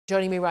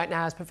Joining me right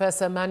now is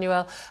Professor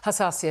Manuel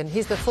Hassassian.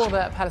 He's the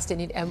former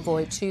Palestinian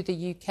envoy to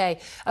the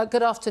UK.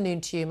 Good afternoon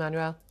to you,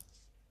 Manuel.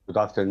 Good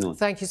afternoon.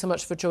 Thank you so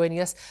much for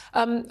joining us.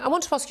 I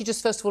want to ask you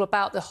just first of all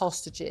about the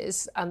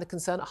hostages and the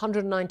concern.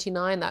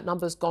 199, that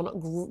number's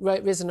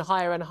risen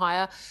higher and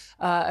higher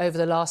over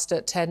the last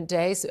 10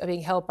 days, are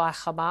being held by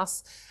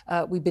Hamas.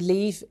 We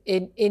believe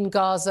in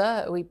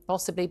Gaza. We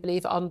possibly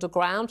believe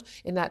underground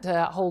in that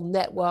whole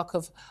network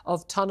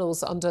of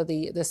tunnels under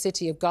the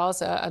city of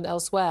Gaza and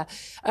elsewhere.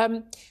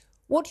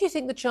 What do you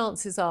think the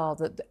chances are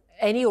that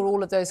any or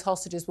all of those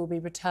hostages will be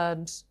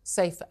returned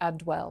safe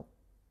and well?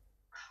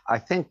 I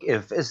think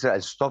if Israel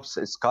stops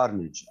its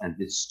carnage and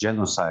its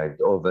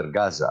genocide over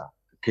Gaza,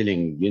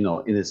 killing,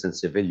 innocent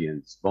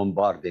civilians,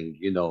 bombarding,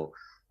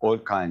 all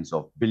kinds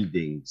of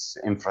buildings,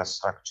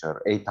 infrastructure,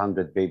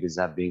 800 babies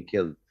have been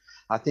killed.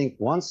 I think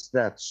once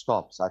that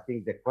stops, I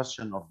think the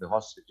question of the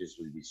hostages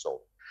will be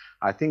solved.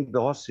 I think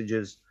the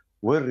hostages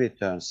will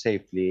return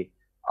safely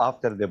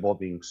after the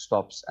bombing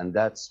stops, and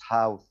that's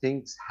how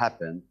things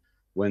happen.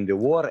 When the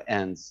war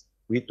ends,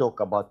 we talk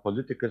about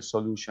political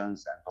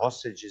solutions and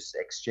hostages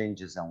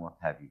exchanges and what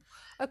have you.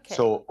 Okay.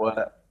 So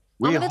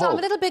I'm a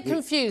little bit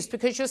confused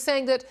because you're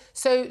saying that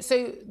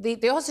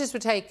the hostages were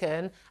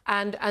taken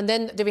and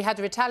then we had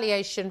the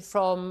retaliation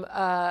from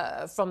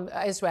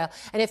Israel,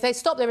 and if they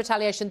stop their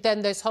retaliation,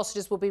 then those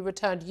hostages will be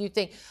returned. You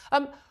think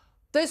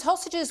those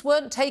hostages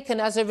weren't taken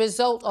as a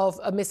result of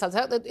missiles?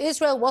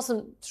 Israel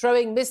wasn't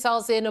throwing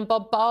missiles in and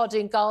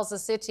bombarding Gaza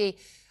City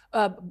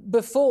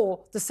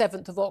before the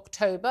 7th of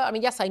October. I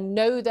mean, yes, I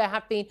know there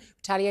have been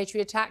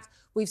retaliatory attacks.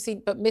 We've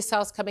seen but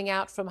missiles coming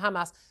out from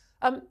Hamas.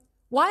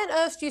 Why on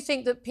earth do you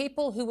think that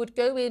people who would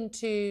go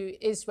into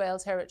Israel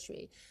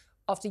territory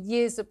after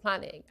years of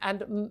planning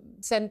and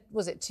send,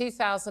 was it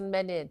 2,000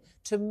 men in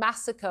to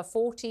massacre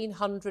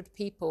 1,400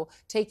 people,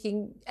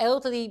 taking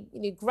elderly,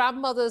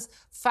 grandmothers,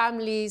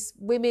 families,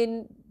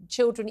 women,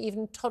 children,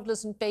 even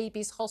toddlers and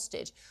babies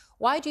hostage?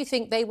 Why do you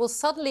think they will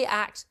suddenly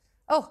act,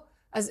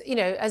 as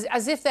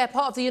if they're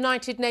part of the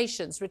United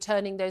Nations,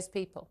 returning those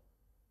people?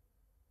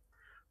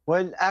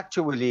 Well,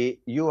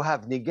 actually, you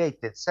have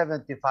negated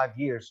 75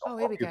 years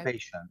of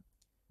occupation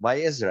by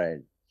Israel.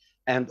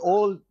 And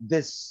all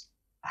these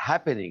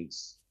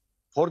happenings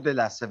for the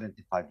last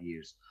 75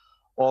 years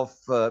of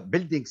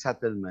building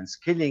settlements,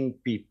 killing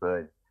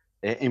people,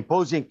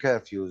 imposing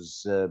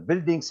curfews,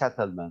 building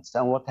settlements,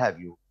 and what have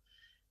you,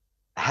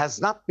 has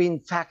not been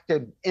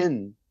factored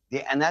in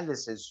the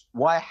analysis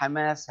why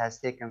Hamas has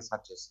taken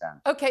such a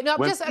stand. Okay, now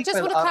I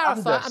just want to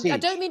clarify. I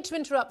don't mean to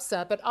interrupt,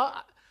 sir, but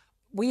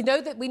we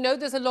know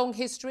there's a long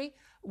history.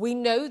 We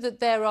know that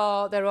there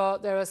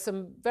are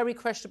some very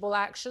questionable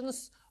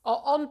actions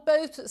on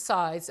both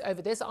sides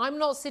over this. I'm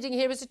not sitting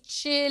here as a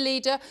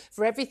cheerleader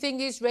for everything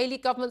the Israeli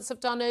governments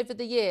have done over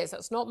the years.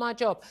 That's not my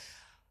job.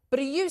 But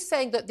are you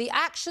saying that the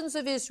actions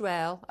of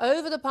Israel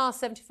over the past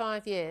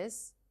 75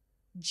 years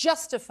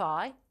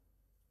justify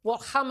what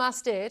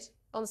Hamas did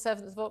on the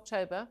 7th of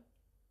October?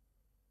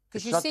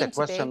 Because you seem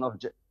to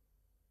be...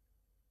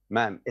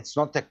 Ma'am, it's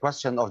not a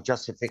question of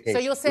justification. So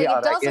you're saying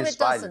it does or it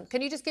doesn't?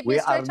 Can you just give me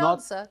a straight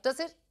answer? Does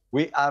it?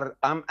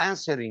 I'm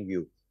answering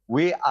you.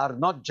 We are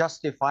not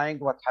justifying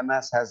what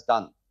Hamas has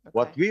done. Okay.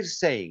 What we're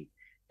saying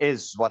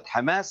is what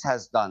Hamas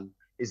has done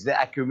is the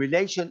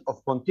accumulation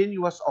of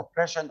continuous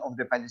oppression of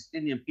the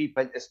Palestinian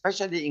people,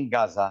 especially in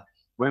Gaza,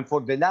 when for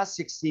the last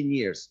 16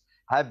 years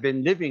have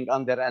been living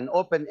under an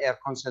open-air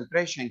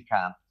concentration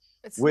camp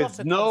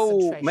with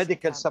no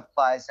medical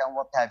supplies and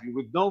what have you,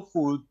 with no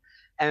food,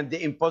 and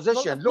the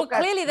imposition.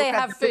 Clearly they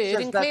have food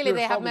and clearly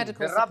they have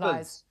medical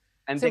supplies.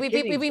 So we've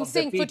been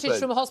seeing footage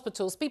from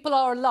hospitals. People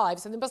are alive,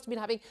 so they must have been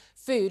having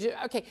food.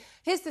 OK,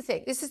 here's the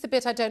thing. This is the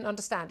bit I don't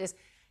understand, is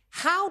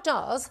how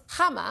does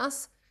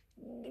Hamas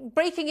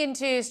breaking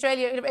into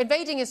Australia,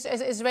 invading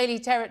Israeli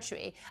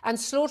territory and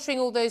slaughtering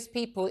all those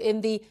people in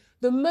the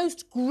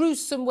most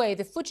gruesome way,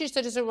 the footage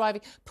that is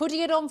arriving, putting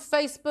it on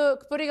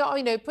Facebook, putting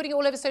it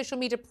all over social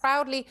media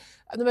proudly,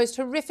 the most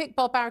horrific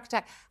barbaric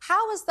attack.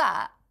 How has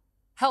that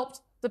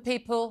helped the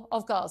people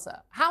of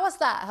Gaza? How has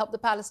that helped the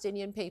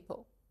Palestinian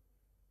people?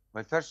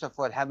 Well, first of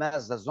all,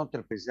 Hamas does not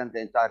represent the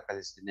entire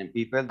Palestinian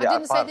people. They are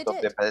part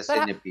of the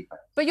Palestinian people.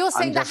 But you're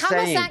saying that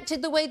Hamas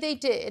acted the way they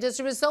did as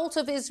a result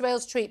of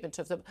Israel's treatment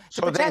of them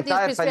to protect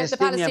the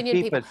Palestinian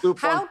people.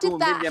 How did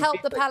that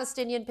help the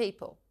Palestinian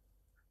people?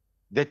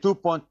 The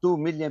 2.2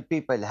 million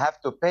people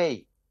have to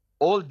pay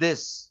all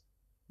this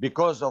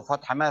because of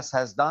what Hamas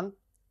has done.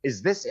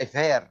 Is this a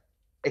fair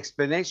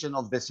explanation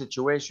of the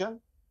situation?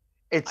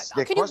 It's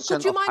the question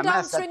of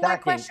Hamas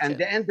attacking and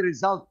the end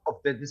result of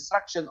the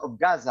destruction of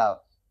Gaza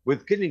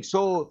with killing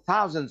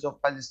thousands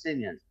of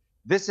Palestinians.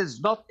 This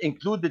is not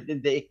included in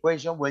the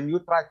equation when you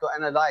try to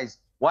analyze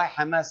why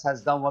Hamas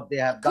has done what they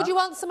have done. Could you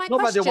answer my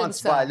question, Nobody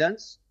wants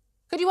violence.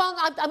 Could you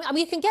answer? I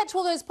mean, you can get to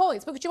all those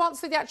points, but could you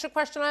answer the actual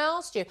question I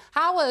asked you?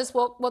 How was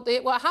what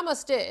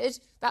Hamas did,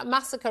 that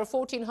massacre of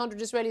 1,400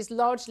 Israelis,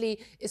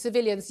 largely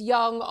civilians,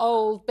 young,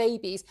 old,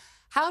 babies,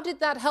 how did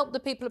that help the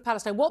people of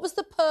Palestine? What was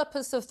the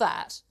purpose of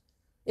that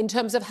in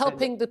terms of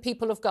helping the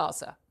people of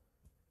Gaza?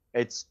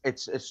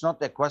 It's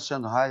not a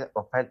question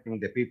of helping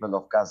the people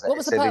of Gaza. What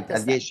was the purpose,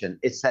 retaliation.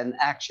 It's an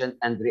action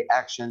and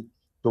reaction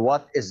to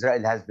what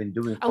Israel has been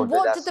doing for the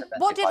last 75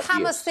 what did Hamas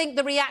years. think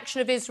the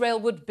reaction of Israel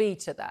would be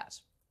to that?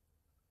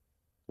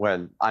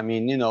 Well, I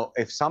mean, you know,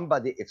 if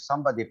somebody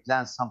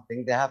plans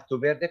something, they have to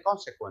bear the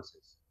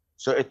consequences.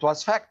 So it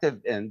was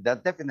factored in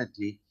that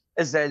definitely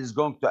Israel is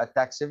going to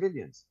attack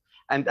civilians.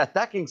 And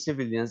attacking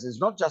civilians is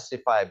not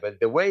justifiable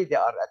the way they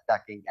are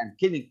attacking and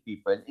killing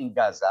people in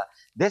Gaza,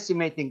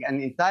 decimating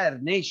an entire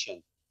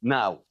nation.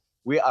 Now,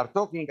 we are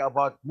talking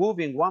about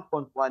moving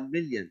 1.1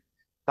 million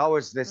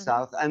towards the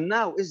south, and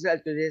now Israel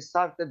today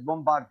started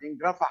bombarding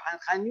Rafah and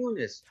Khan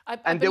Yunis.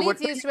 I believe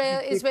the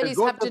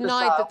Israelis have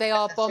denied that they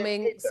are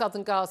bombing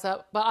southern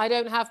Gaza, but I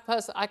don't have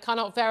I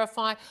cannot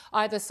verify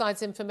either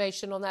side's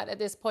information on that at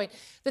this point.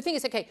 The thing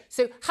is, okay,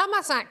 so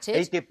Hamas acted.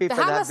 80 people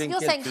have been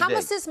you're saying killed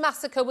today. Hamas's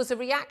massacre was a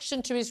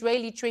reaction to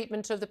Israeli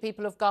treatment of the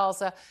people of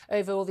Gaza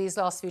over all these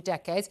last few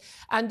decades,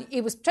 and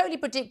it was totally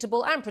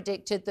predictable and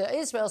predicted that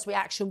Israel's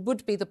reaction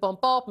would be the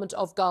bombardment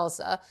of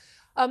Gaza.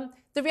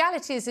 The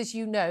reality is, as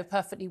you know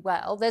perfectly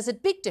well, there's a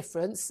big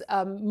difference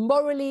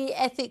morally,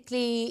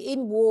 ethically,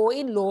 in war,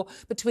 in law,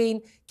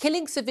 between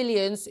killing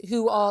civilians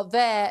who are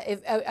there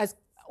as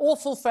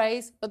awful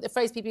phrase, but the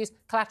phrase people use,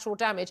 collateral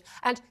damage,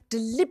 and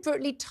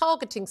deliberately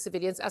targeting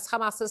civilians, as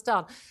Hamas has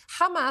done.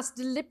 Hamas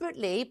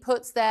deliberately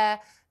puts their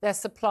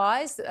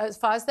supplies, as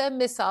far as their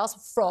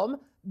missiles, from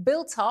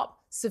built-up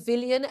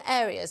civilian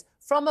areas,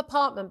 from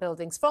apartment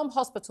buildings, from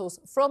hospitals,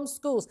 from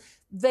schools.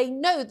 They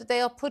know that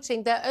they are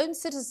putting their own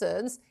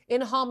citizens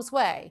in harm's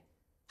way.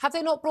 Have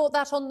they not brought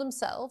that on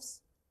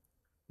themselves?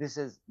 This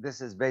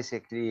is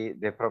basically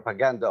the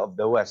propaganda of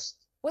the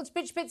West. Which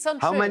bit's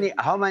untrue?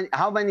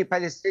 How many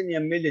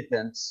Palestinian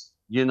militants,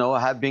 you know,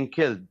 have been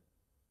killed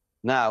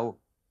now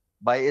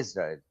by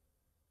Israel?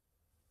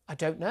 I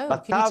don't know.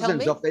 But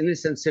thousands of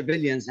innocent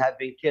civilians have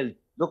been killed.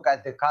 Look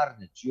at the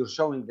carnage. You're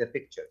showing the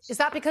pictures. Is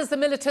that because the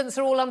militants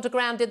are all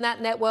underground in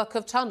that network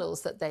of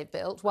tunnels that they've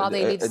built while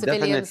they need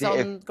civilians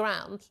on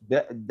ground?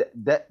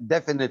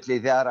 Definitely,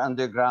 they are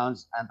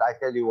undergrounds. And I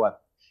tell you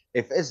what,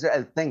 if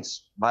Israel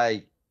thinks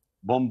by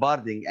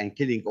bombarding and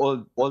killing all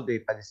the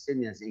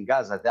Palestinians in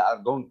Gaza, they are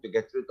going to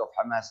get rid of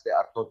Hamas, they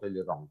are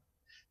totally wrong.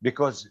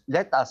 Because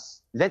let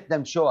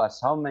them show us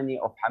how many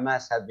of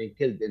Hamas have been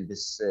killed in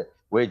this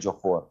wage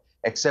of war,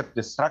 except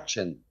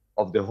destruction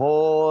of the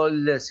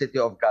whole city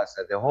of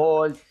Gaza,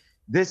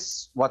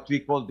 what we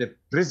call the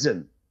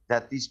prison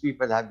that these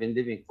people have been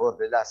living for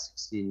the last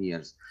 16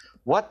 years.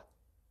 What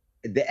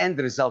the end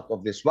result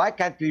of this? Why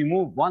can't we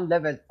move one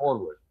level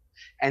forward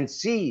and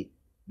see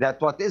that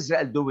what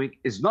Israel doing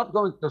is not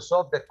going to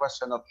solve the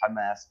question of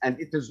Hamas, and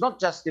it is not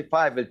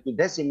justifiable to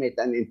decimate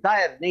an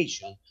entire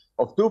nation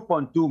of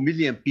 2.2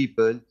 million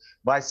people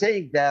by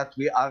saying that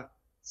we are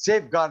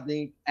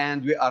safeguarding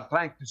and we are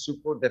trying to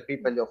support the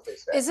people of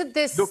Israel. Isn't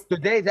this... Look,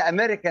 today the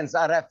Americans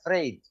are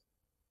afraid.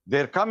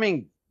 They're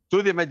coming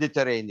to the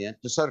Mediterranean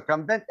to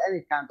circumvent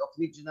any kind of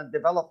regional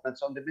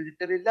developments on the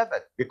military level.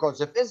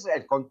 Because if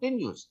Israel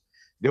continues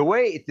the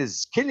way it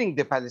is killing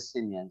the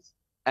Palestinians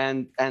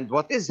and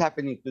what is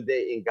happening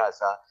today in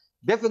Gaza,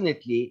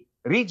 definitely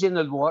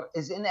regional war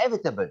is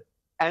inevitable.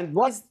 And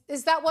what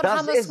is that what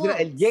does Hamas Israel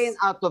wants? gain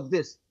out of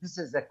this? This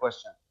is the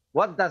question.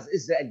 What does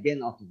Israel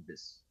gain out of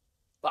this?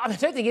 Well, I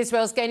don't think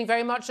Israel's gaining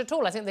very much at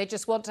all. I think they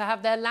just want to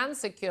have their land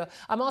secure.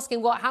 I'm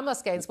asking what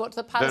Hamas gains, what do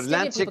the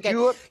Palestinian people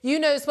gain? You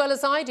know as well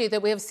as I do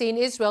that we have seen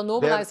Israel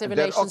normalise their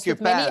relations with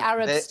many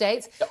Arab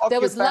states. There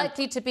was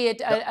likely to be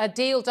a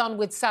deal done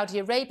with Saudi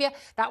Arabia.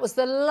 That was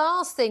the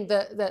last thing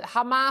that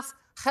Hamas,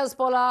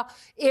 Hezbollah,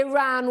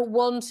 Iran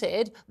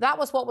wanted. That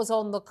was what was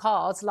on the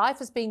cards. Life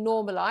is being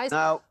normalised.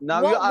 Now you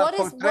are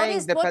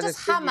portraying the what does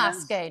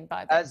Hamas gain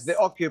by this? As the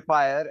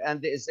occupier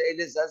and the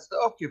Israelis as the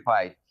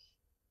occupied.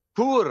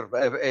 Poor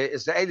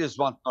Israelis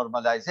want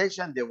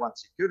normalization, they want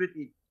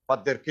security,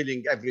 but they're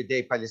killing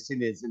everyday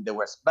Palestinians in the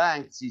West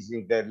Bank,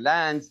 seizing their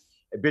lands,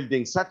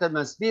 building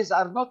settlements. These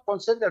are not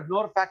considered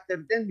nor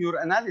factored in your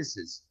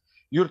analysis.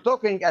 You're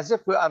talking as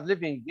if we are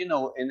living, you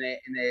know, in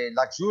a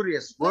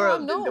luxurious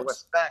world in the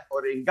West Bank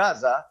or in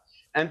Gaza,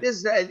 and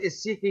Israel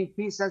is seeking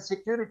peace and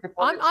security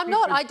for I'm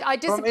not. I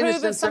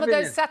disapprove of some of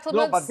those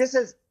settlements. No, but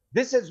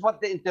this is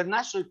what the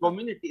international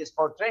community is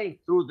portraying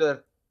through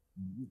the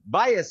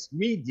biased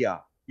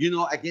media, you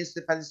know, against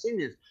the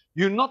Palestinians.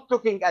 You're not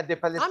looking at the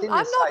Palestinian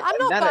side. I'm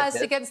not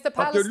biased against the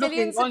Palestinians. But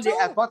you're looking only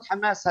at what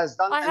Hamas has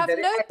done. I have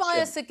no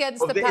bias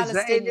against the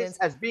Palestinians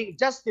as being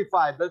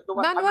justifiable to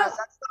what Manuel, Hamas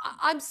has done.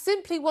 I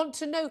simply want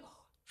to know,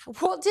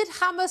 what did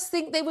Hamas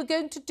think they were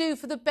going to do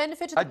for the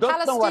benefit of the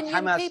Palestinian people? I don't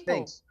know what Hamas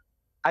thinks.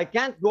 I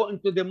can't go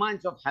into the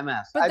minds of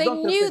Hamas. But they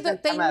knew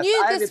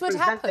this would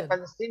happen.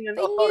 They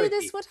knew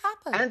this would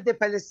happen. And the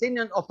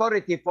Palestinian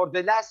Authority for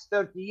the last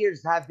 30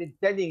 years have been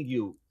telling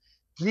you,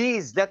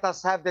 please let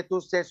us have the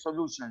two-state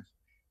solutions.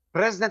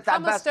 President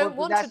Abbas for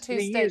the last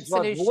 3 years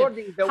was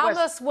warning the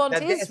West that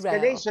the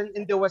escalation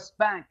in the West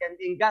Bank and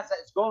in Gaza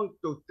is going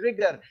to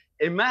trigger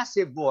a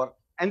massive war.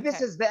 And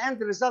this is the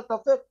end result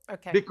of it.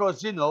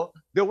 Because, you know,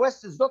 the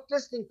West is not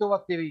listening to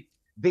what the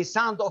the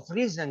sound of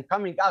reason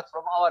coming out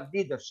from our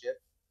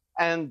leadership,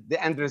 and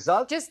the end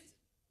result,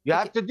 you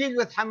have to deal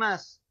with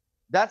Hamas.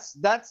 That's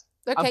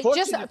okay.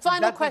 Just a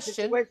final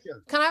question.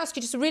 Can I ask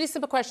you just a really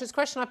simple question? It's a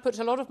question I put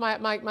to a lot of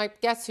my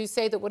guests who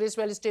say that what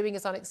Israel is doing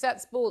is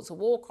unacceptable, it's a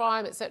war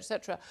crime, etc.,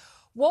 etc.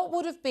 What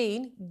would have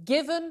been,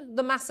 given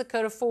the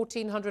massacre of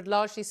 1,400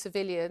 largely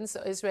civilians,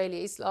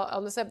 Israelis,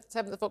 on the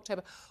 7th of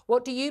October,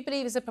 what do you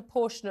believe is a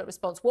proportionate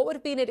response? What would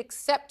have been an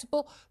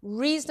acceptable,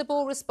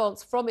 reasonable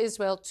response from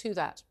Israel to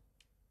that?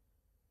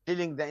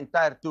 Killing the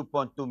entire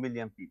 2.2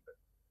 million people.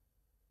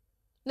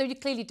 No, you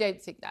clearly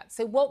don't think that.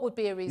 So what would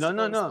be a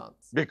reasonable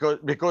response?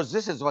 Because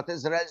this is what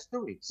Israel is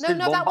doing.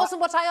 No, that wasn't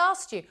what I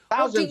asked you.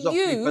 Thousands of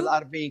people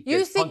are being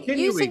killed.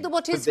 You think that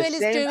what Israel is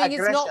doing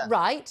is not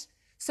right.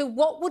 So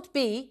what would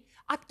be...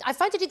 I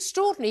find it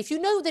extraordinary. If you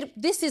know that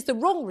this is the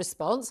wrong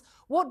response,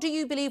 what do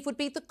you believe would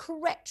be the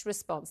correct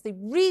response, the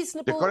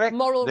reasonable,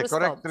 moral response? The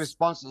correct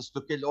response is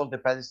to kill all the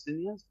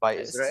Palestinians by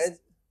Israel.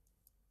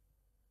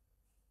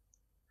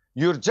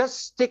 You're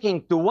just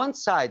sticking to one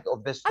side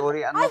of the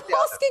story and not the other.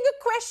 I'm asking a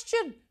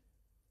question.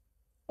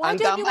 Why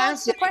don't you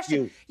answer the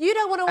question? You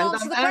don't want to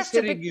answer the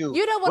question.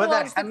 You don't want to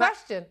answer the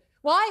question.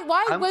 Why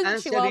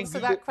won't you answer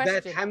that question?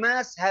 That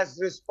Hamas has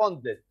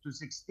responded to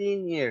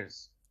 16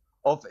 years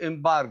of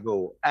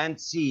embargo and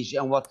siege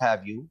and what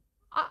have you.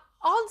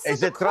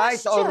 Is it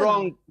right or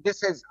wrong?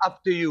 This is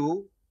up to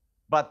you.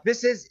 But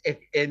this is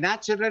a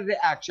natural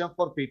reaction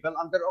for people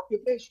under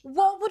occupation.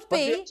 What would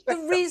be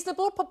the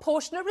reasonable,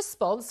 proportionate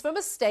response from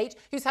a state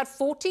who's had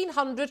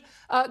 1,400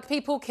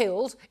 people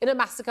killed in a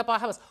massacre by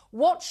Hamas?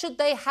 What should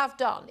they have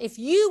done? If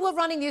you were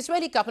running the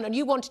Israeli government and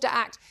you wanted to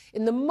act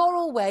in the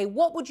moral way,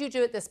 what would you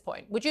do at this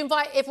point? Would you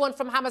invite everyone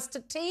from Hamas to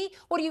tea?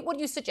 What are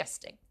you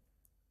suggesting?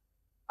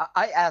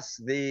 I ask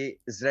the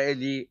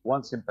Israeli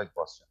one simple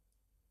question.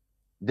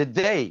 Did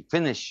they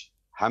finish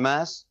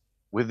Hamas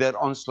with their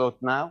onslaught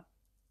now?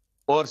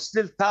 Or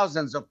still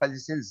thousands of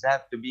Palestinians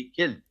have to be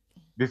killed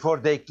before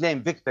they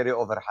claim victory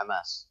over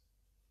Hamas?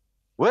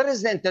 Where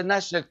is the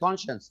international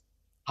conscience?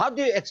 How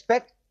do you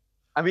expect?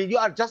 I mean, you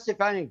are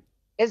justifying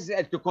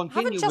Israel to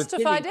continue with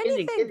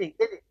killing.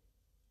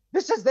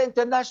 This is the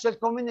international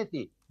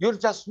community. You're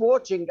just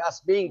watching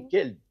us being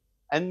killed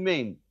and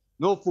maimed.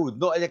 No food,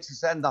 no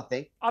electricity, and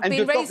nothing. I've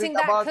been raising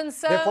that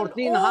concern the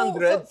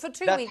 1,400 for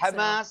 2 that weeks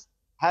Hamas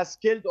has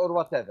killed or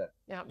whatever.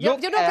 Yeah. You're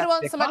not going to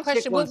answer my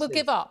question. We'll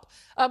give up.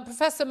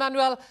 Professor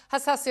Manouel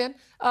Hassasian,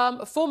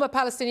 former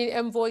Palestinian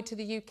envoy to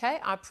the UK,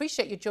 I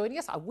appreciate you joining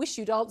us. I wish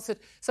you'd answered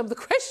some of the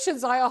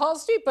questions I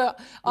asked you,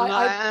 but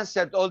I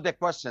answered all the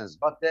questions,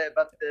 but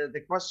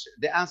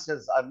the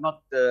answers are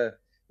not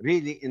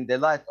really in the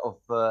light of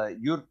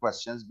your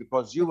questions,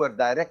 because you were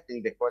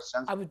directing the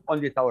questions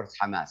only towards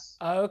Hamas.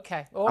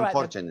 Okay, all right.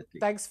 Unfortunately.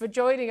 Thanks for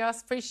joining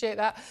us. Appreciate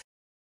that.